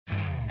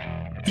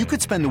You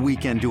could spend the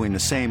weekend doing the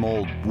same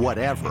old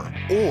whatever,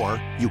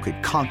 or you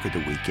could conquer the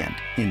weekend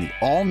in the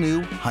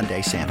all-new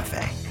Hyundai Santa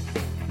Fe.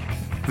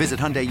 Visit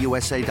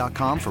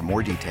HyundaiUSA.com for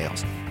more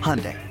details.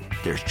 Hyundai,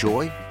 there's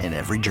joy in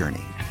every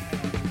journey.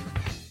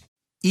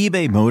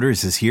 eBay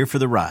Motors is here for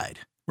the ride.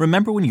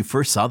 Remember when you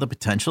first saw the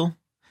potential?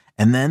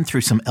 And then through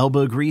some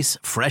elbow grease,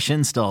 fresh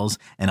installs,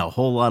 and a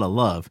whole lot of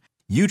love,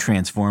 you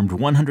transformed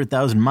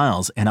 100,000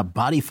 miles and a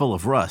body full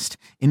of rust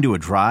into a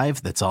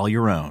drive that's all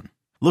your own.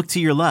 Look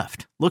to your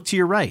left. Look to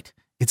your right.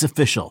 It's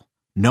official.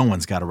 No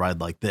one's got a ride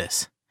like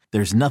this.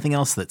 There's nothing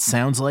else that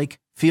sounds like,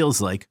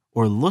 feels like,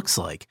 or looks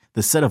like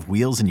the set of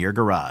wheels in your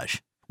garage.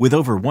 With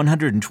over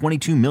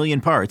 122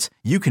 million parts,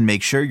 you can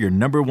make sure your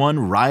number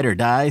one ride or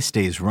die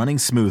stays running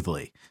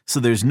smoothly.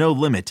 So there's no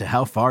limit to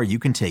how far you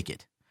can take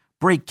it.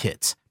 Brake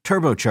kits,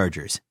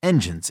 turbochargers,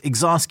 engines,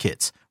 exhaust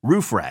kits,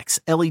 roof racks,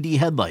 LED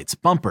headlights,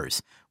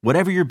 bumpers,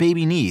 whatever your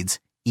baby needs,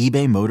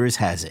 eBay Motors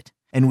has it.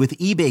 And with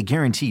eBay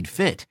Guaranteed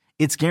Fit,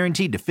 it's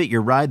guaranteed to fit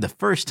your ride the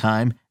first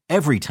time,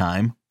 every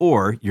time,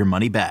 or your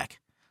money back.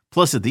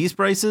 Plus, at these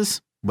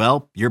prices,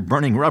 well, you're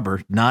burning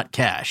rubber, not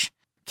cash.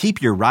 Keep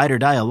your ride or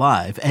die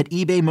alive at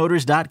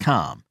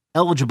ebaymotors.com.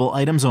 Eligible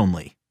items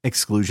only.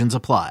 Exclusions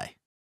apply.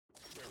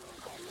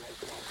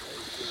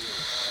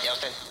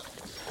 Houston,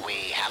 we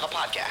have a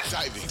podcast.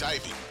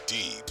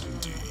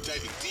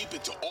 Diving deep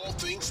into all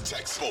things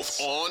Texas, both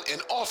on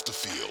and off the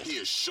field.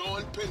 Here's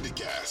Sean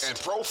Pendergast and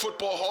Pro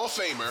Football Hall of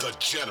Famer, the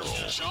General,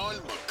 John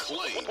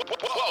McClain.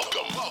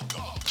 Welcome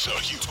to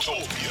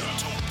Houtopia.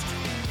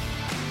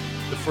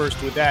 The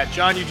first with that.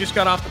 John, you just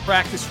got off the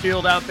practice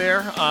field out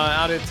there,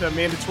 out at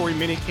mandatory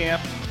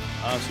minicamp.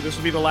 So this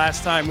will be the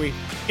last time we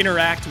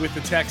interact with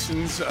the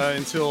Texans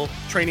until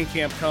training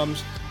camp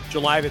comes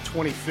July the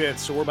 25th.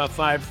 So we're about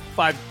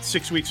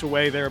 6 weeks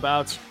away,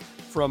 thereabouts,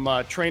 from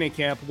training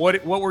camp.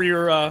 What were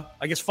your,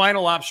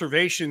 final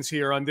observations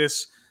here on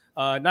this,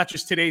 not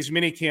just today's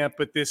minicamp,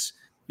 but this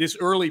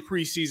early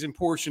preseason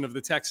portion of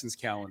the Texans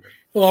calendar?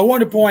 Well, I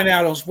want to point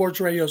out on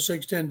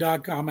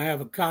sportsradio610.com, I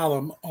have a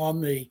column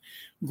on the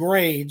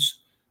grades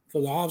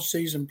for the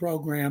offseason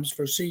programs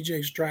for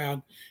C.J.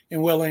 Stroud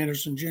and Will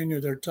Anderson Jr.,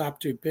 their top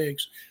two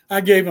picks.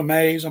 I gave them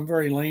A's. I'm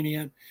very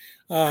lenient.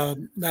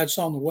 That's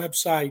on the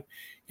website.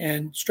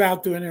 And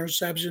Stroud threw an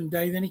interception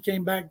today. Then he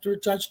came back through a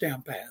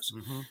touchdown pass.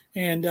 Mm-hmm.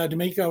 And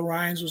D'Amico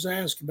Ryans was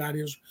asked about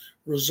his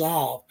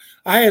resolve.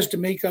 I asked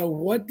D'Amico,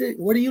 what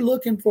are you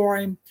looking for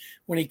him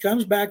when he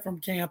comes back from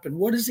camp, and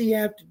what does he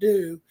have to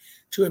do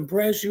to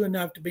impress you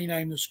enough to be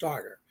named the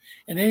starter?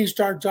 And then he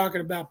started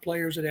talking about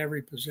players at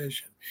every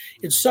position.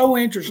 It's so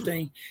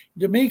interesting.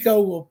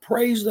 D'Amico will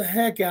praise the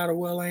heck out of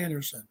Will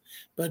Anderson,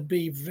 but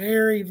be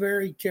very,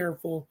 very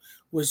careful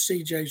with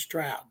C.J.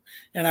 Stroud.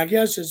 And I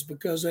guess it's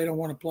because they don't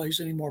want to place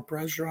any more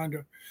pressure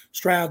under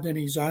Stroud than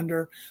he's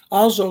under. I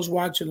also was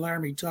watching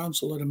Laramie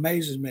Tunsil. It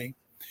amazes me.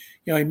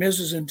 You know, he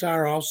misses his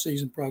entire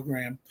offseason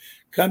program,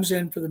 comes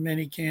in for the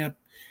mini camp,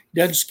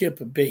 doesn't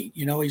skip a beat.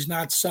 You know, he's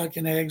not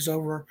sucking eggs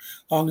over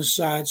on the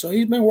side. So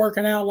he's been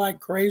working out like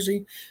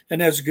crazy, and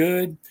that's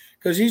good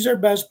because he's their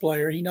best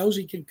player. He knows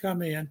he can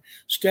come in,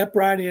 step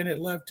right in at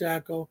left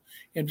tackle,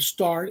 and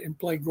start and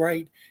play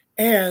great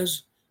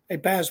as a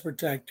pass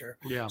protector.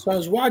 Yeah. So I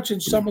was watching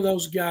some of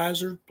those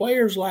guys, or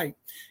players like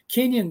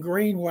Kenyon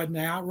Green wasn't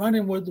out,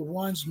 running with the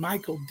ones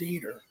Michael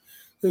Dieter,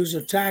 who's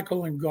a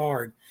tackle and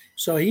guard.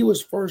 So he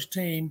was first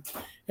team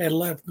at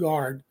left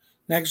guard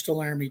next to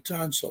Laramie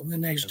Tunsil. And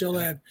then they still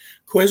have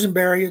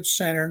Quisenberry at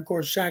center, and of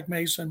course Shaq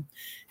Mason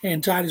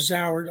and Titus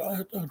Howard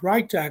at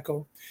right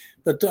tackle.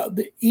 But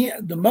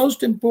the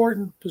most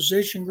important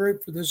position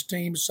group for this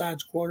team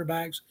besides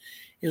quarterbacks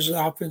is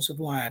the offensive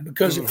line.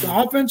 Because if the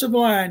offensive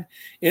line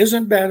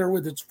isn't better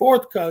with its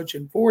fourth coach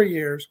in 4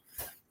 years,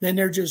 then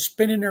they're just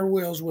spinning their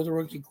wheels with a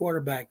rookie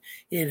quarterback.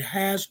 It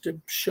has to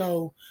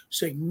show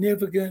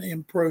significant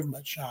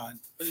improvement, Sean.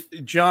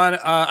 John,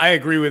 I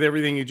agree with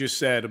everything you just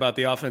said about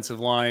the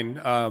offensive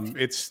line.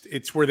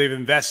 It's where they've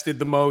invested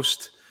the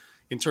most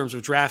in terms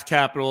of draft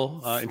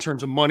capital, in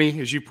terms of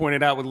money, as you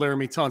pointed out with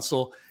Laramie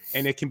Tunsil,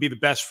 and it can be the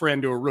best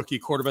friend to a rookie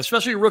quarterback,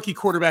 especially a rookie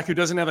quarterback who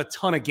doesn't have a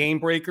ton of game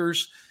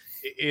breakers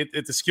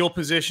at the skill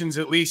positions,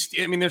 at least.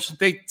 I mean,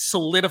 they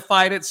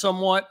solidified it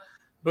somewhat,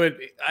 but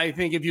I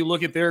think if you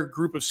look at their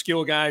group of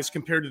skill guys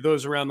compared to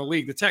those around the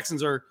league, the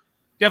Texans are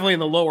definitely in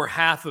the lower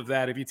half of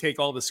that if you take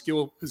all the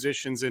skill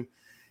positions and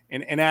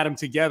add them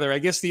together. I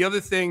guess the other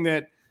thing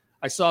that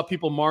I saw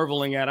people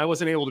marveling at, I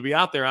wasn't able to be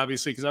out there,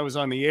 obviously, because I was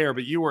on the air,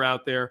 but you were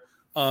out there.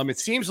 It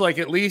seems like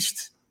at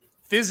least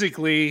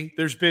physically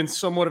there's been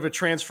somewhat of a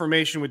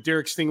transformation with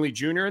Derek Stingley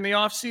Jr. in the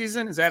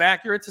offseason. Is that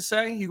accurate to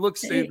say?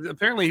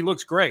 Apparently he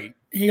looks great.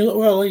 He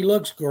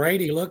looks great.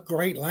 He looked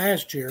great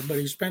last year, but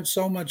he spent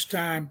so much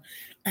time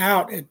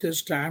out at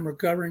this time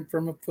recovering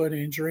from a foot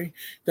injury.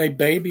 They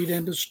babied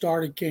him to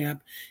start at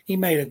camp. He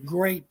made a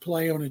great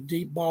play on a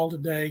deep ball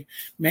today,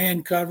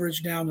 man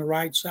coverage down the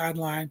right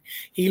sideline.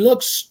 He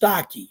looks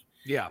stocky.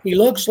 Yeah. He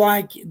looks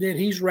like that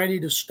he's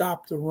ready to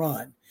stop the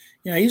run.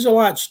 You know, he's a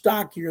lot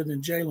stockier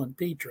than Jalen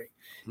Petrie.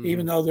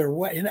 even though they're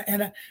weight.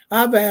 And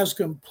I've asked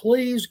them,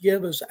 please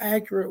give us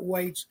accurate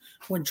weights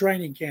when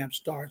training camp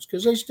starts,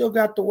 because they still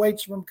got the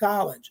weights from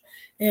college.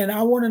 And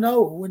I want to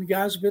know, when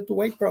guys have hit the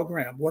weight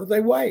program, what do they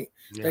weigh?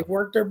 Yeah. They've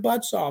worked their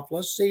butts off.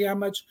 Let's see how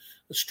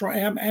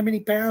many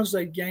pounds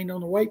they've gained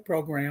on the weight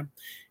program.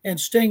 And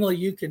Stingley,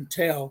 you can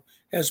tell,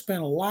 has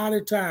spent a lot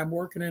of time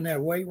working in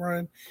that weight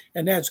room,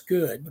 and that's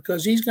good,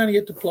 because he's going to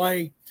get to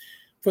play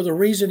for the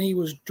reason he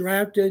was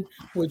drafted,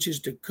 which is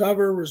to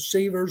cover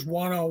receivers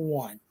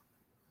one-on-one.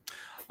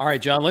 All right,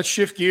 John, let's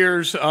shift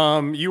gears.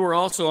 You were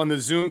also on the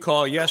Zoom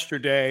call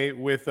yesterday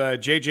with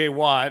J.J.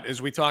 Watt,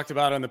 as we talked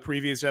about on the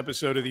previous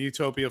episode of the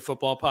Houtopia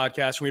Football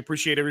Podcast. And we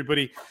appreciate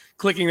everybody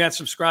clicking that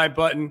subscribe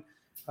button,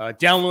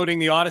 downloading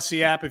the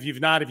Odyssey app. If you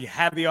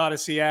have the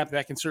Odyssey app,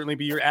 that can certainly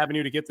be your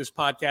avenue to get this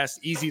podcast.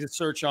 Easy to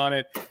search on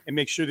it and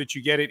make sure that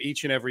you get it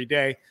each and every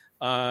day,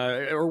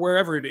 or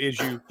wherever it is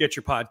you get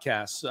your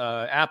podcasts,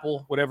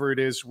 Apple, whatever it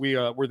is,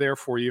 we're there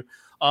for you.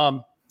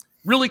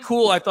 Really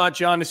cool, I thought,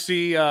 John, to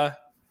see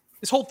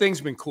this whole thing's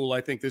been cool,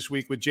 I think, this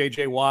week with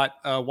J.J. Watt,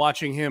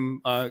 watching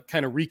him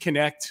kind of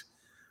reconnect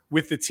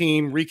with the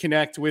team,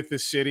 reconnect with the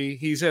city.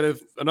 He's at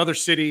another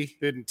city,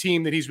 the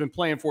team that he's been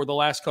playing for the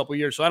last couple of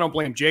years. So I don't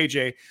blame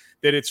J.J.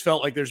 that it's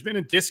felt like there's been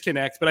a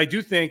disconnect. But I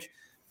do think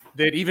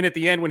that even at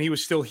the end when he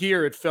was still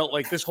here, it felt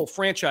like this whole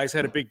franchise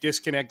had a big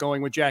disconnect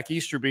going with Jack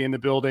Easterby in the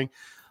building.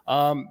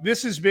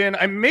 This has been,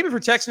 maybe for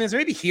Texans,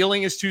 maybe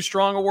healing is too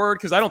strong a word,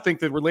 because I don't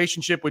think the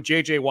relationship with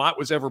J.J. Watt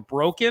was ever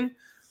broken.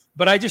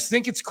 But I just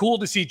think it's cool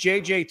to see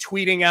JJ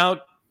tweeting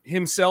out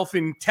himself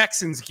in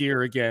Texans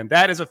gear again.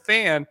 That, as a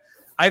fan,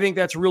 I think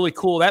that's really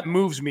cool. That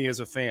moves me as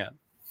a fan.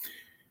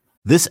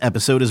 This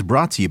episode is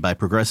brought to you by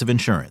Progressive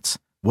Insurance.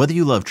 Whether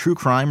you love true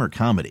crime or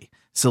comedy,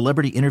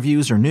 celebrity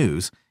interviews or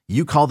news,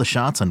 you call the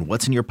shots on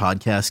what's in your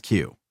podcast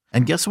queue.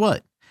 And guess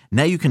what?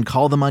 Now you can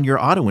call them on your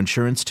auto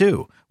insurance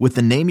too, with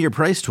the Name Your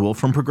Price tool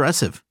from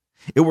Progressive.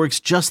 It works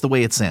just the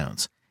way it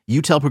sounds.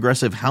 You tell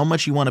Progressive how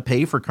much you want to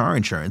pay for car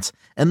insurance,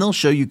 and they'll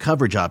show you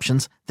coverage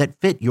options that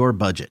fit your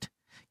budget.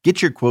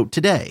 Get your quote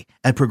today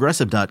at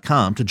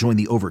Progressive.com to join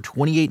the over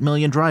 28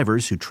 million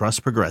drivers who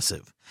trust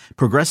Progressive.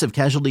 Progressive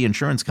Casualty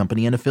Insurance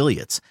Company and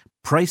Affiliates.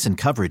 Price and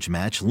coverage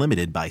match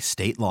limited by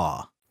state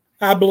law.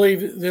 I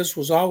believe this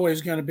was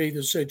always going to be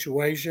the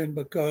situation,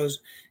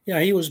 because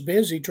he was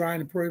busy trying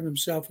to prove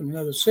himself in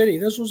another city.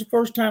 This was the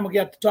first time we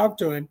got to talk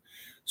to him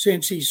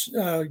since he's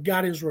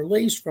got his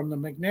release from the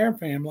McNair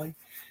family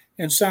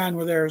and signed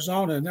with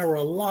Arizona. And there were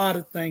a lot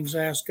of things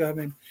asked of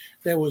him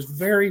that was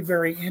very,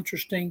 very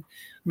interesting.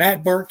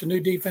 Matt Burke, the new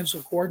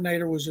defensive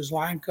coordinator, was his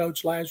line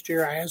coach last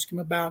year. I asked him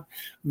about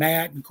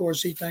Matt, and of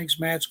course he thinks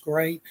Matt's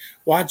great.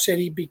 Watt said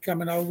he'd be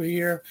coming over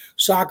here.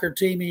 Soccer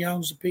team he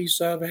owns a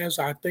piece of has,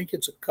 I think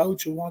it's a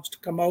coach who wants to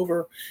come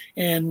over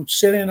and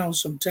sit in on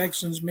some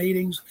Texans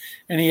meetings.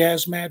 And he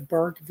asked Matt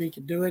Burke if he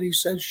could do it. He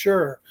said,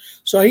 sure.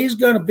 So he's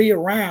going to be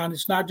around.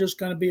 It's not just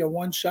going to be a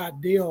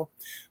one-shot deal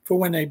for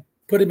when they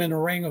put him in the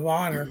Ring of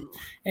Honor.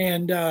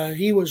 And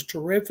he was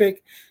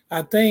terrific.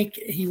 I think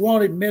he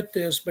won't admit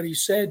this, but he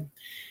said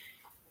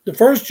the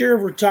first year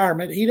of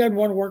retirement, he doesn't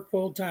want to work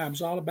full time.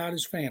 It's all about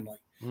his family.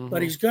 Mm-hmm.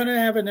 But he's going to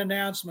have an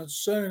announcement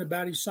soon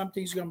about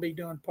something he's going to be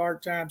doing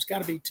part time. It's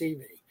got to be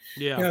TV.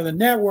 Yeah. The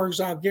networks,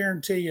 I'll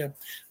guarantee you,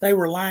 they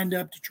were lined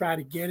up to try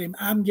to get him.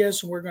 I'm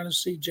guessing we're going to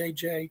see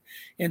JJ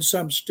in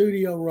some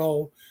studio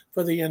role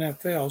for the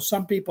NFL.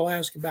 Some people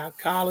ask about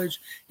college.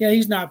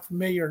 He's not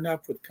familiar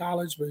enough with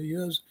college, but he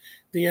is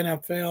the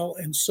NFL.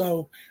 And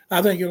so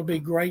I think it'll be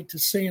great to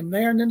see him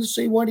there and then to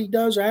see what he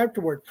does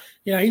afterward.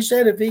 He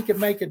said if he could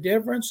make a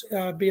difference,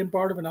 being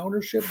part of an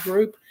ownership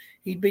group,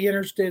 he'd be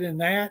interested in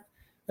that.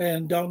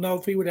 And don't know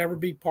if he would ever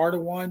be part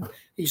of one.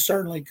 He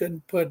certainly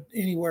couldn't put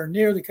anywhere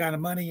near the kind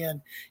of money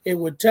in it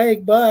would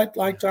take. But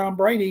like Tom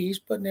Brady, he's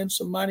putting in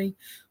some money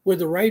with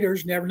the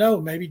Raiders. Never know.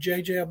 Maybe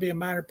JJ will be a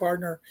minor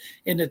partner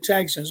in the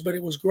Texans. But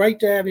it was great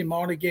to have him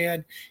on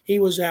again. He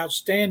was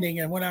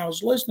outstanding. And when I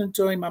was listening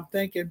to him, I'm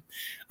thinking,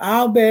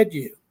 I'll bet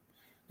you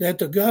that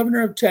the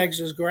governor of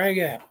Texas, Greg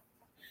Abbott,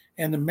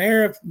 and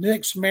the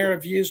next mayor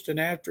of Houston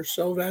after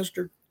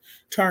Sylvester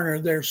Turner,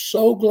 they're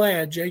so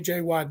glad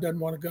J.J. Watt doesn't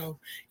want to go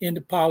into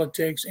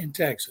politics in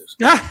Texas.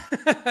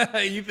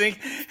 You think?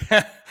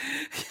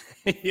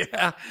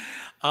 Yeah.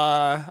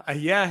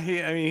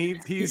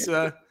 He's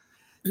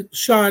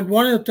Sean,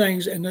 one of the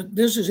things, and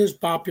this is his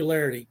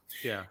popularity.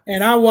 Yeah.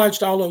 And I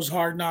watched all those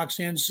Hard Knocks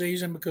in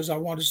season because I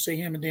wanted to see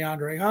him and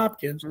DeAndre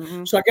Hopkins.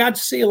 Mm-hmm. So I got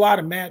to see a lot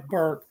of Matt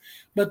Burke.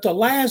 But the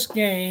last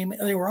game,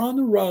 they were on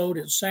the road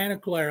at Santa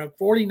Clara,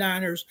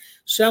 49ers,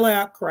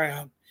 sellout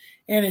crowd.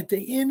 And at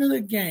the end of the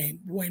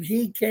game, when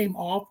he came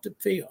off the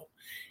field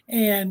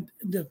and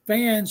the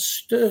fans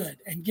stood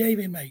and gave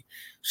him a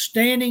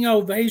standing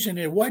ovation,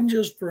 it wasn't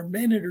just for a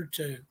minute or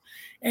two,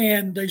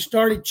 and they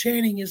started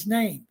chanting his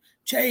name,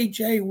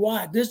 J.J.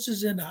 Watt. This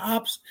is in the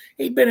ops.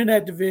 He'd been in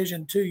that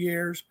division 2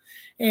 years.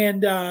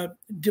 And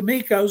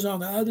D'Amico's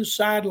on the other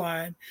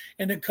sideline,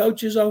 and the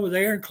coaches over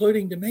there,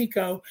 including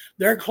D'Amico,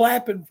 they're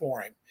clapping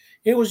for him.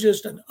 It was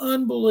just an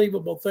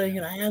unbelievable thing.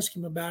 And I asked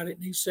him about it,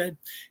 and he said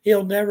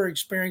he'll never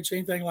experience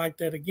anything like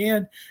that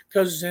again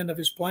because it's the end of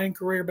his playing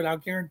career. But I'll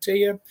guarantee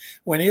you,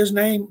 when his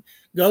name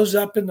goes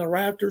up in the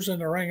rafters in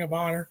the Ring of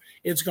Honor,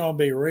 it's going to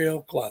be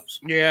real close.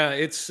 Yeah,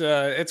 it's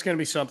going to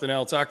be something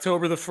else.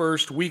 October the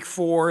 1st, week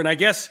 4. And I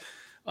guess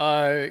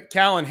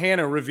Cal and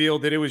Hannah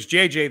revealed that it was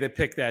JJ that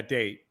picked that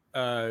date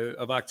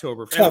of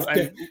October. Tough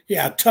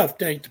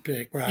date to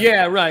pick, right?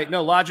 Yeah, right.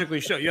 No, logically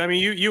so. I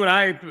mean, you and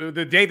I,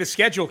 the day the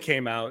schedule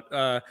came out,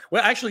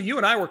 well, actually, you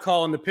and I were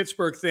calling the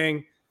Pittsburgh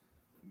thing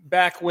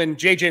back when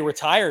JJ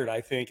retired,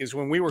 I think, is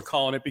when we were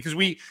calling it, because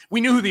we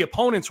knew who the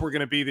opponents were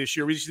going to be this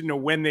year. We just didn't know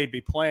when they'd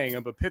be playing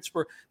them. But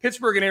Pittsburgh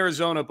and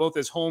Arizona, both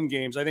as home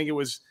games, I think it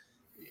was,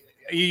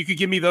 you could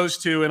give me those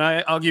two, and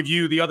I'll give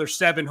you the other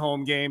 7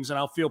 home games, and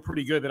I'll feel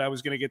pretty good that I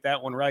was going to get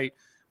that one right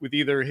with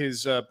either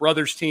his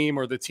brother's team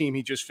or the team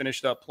he just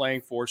finished up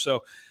playing for.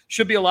 So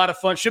should be a lot of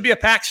fun. Should be a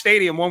packed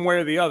stadium one way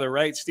or the other,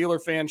 right?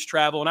 Steeler fans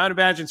travel. And I'd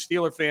imagine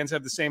Steeler fans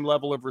have the same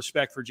level of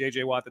respect for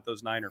J.J. Watt that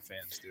those Niner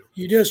fans do.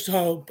 You just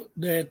hope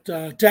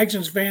that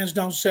Texans fans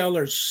don't sell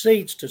their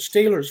seats to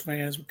Steelers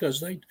fans,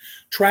 because they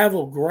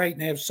travel great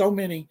and have so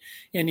many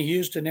in the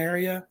Houston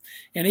area.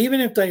 And even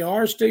if they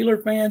are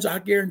Steeler fans, I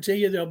guarantee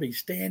you they'll be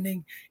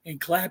standing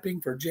and clapping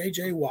for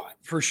J.J. Watt.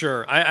 For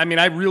sure. I mean,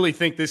 I really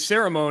think this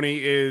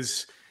ceremony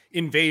is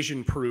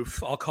invasion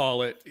proof, I'll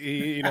call it,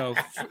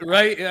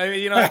 right?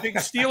 I think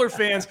Steeler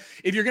fans,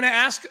 if you're going to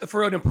ask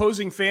for an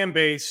opposing fan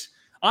base,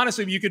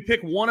 honestly, if you could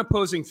pick one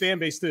opposing fan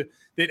base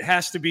that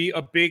has to be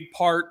a big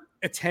part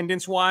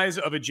attendance wise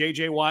of a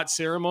JJ Watt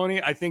ceremony,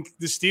 I think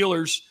the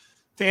Steelers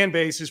fan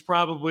base is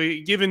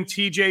probably, given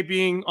TJ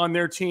being on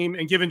their team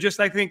and given just,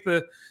 I think,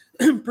 the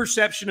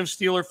perception of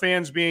Steeler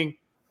fans being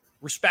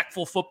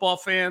respectful football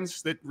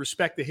fans that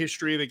respect the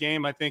history of the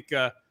game. I think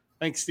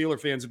Steeler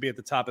fans would be at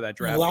the top of that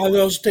draft. A lot of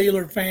those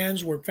Steeler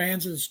fans were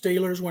fans of the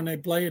Steelers when they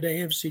played at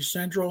AFC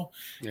Central,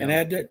 and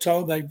a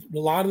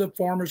lot of the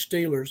former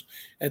Steelers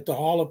at the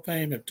Hall of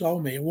Fame have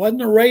told me it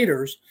wasn't the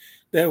Raiders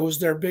that was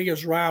their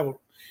biggest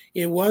rival.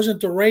 It wasn't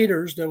the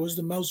Raiders that was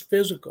the most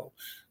physical.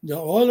 The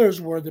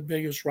Oilers were the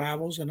biggest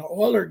rivals, and the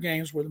Oiler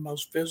games were the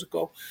most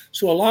physical.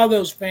 So a lot of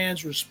those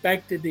fans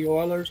respected the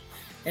Oilers,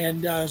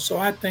 and so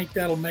I think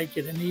that'll make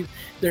it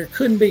there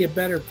couldn't be a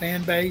better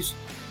fan base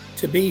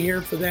to be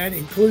here for that,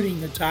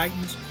 including the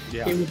Titans.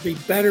 Yeah. It would be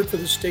better for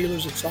the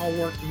Steelers. It's all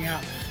working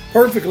out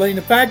perfectly. And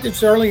the fact that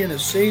it's early in the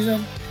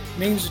season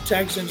means the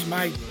Texans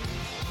might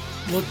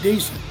look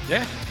decent.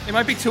 Yeah, they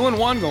might be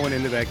 2-1 going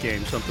into that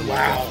game, something like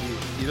that.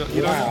 You don't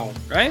know,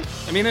 right?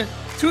 I mean,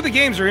 2 of the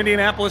games are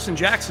Indianapolis and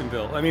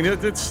Jacksonville. I mean,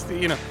 it's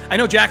I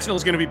know Jacksonville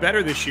is going to be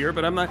better this year,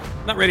 but I'm not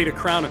ready to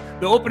crown it.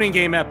 The opening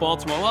game at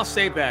Baltimore, well, I'll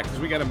save that because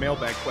we got a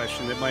mailbag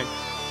question that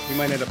we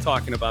might end up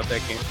talking about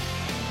that game.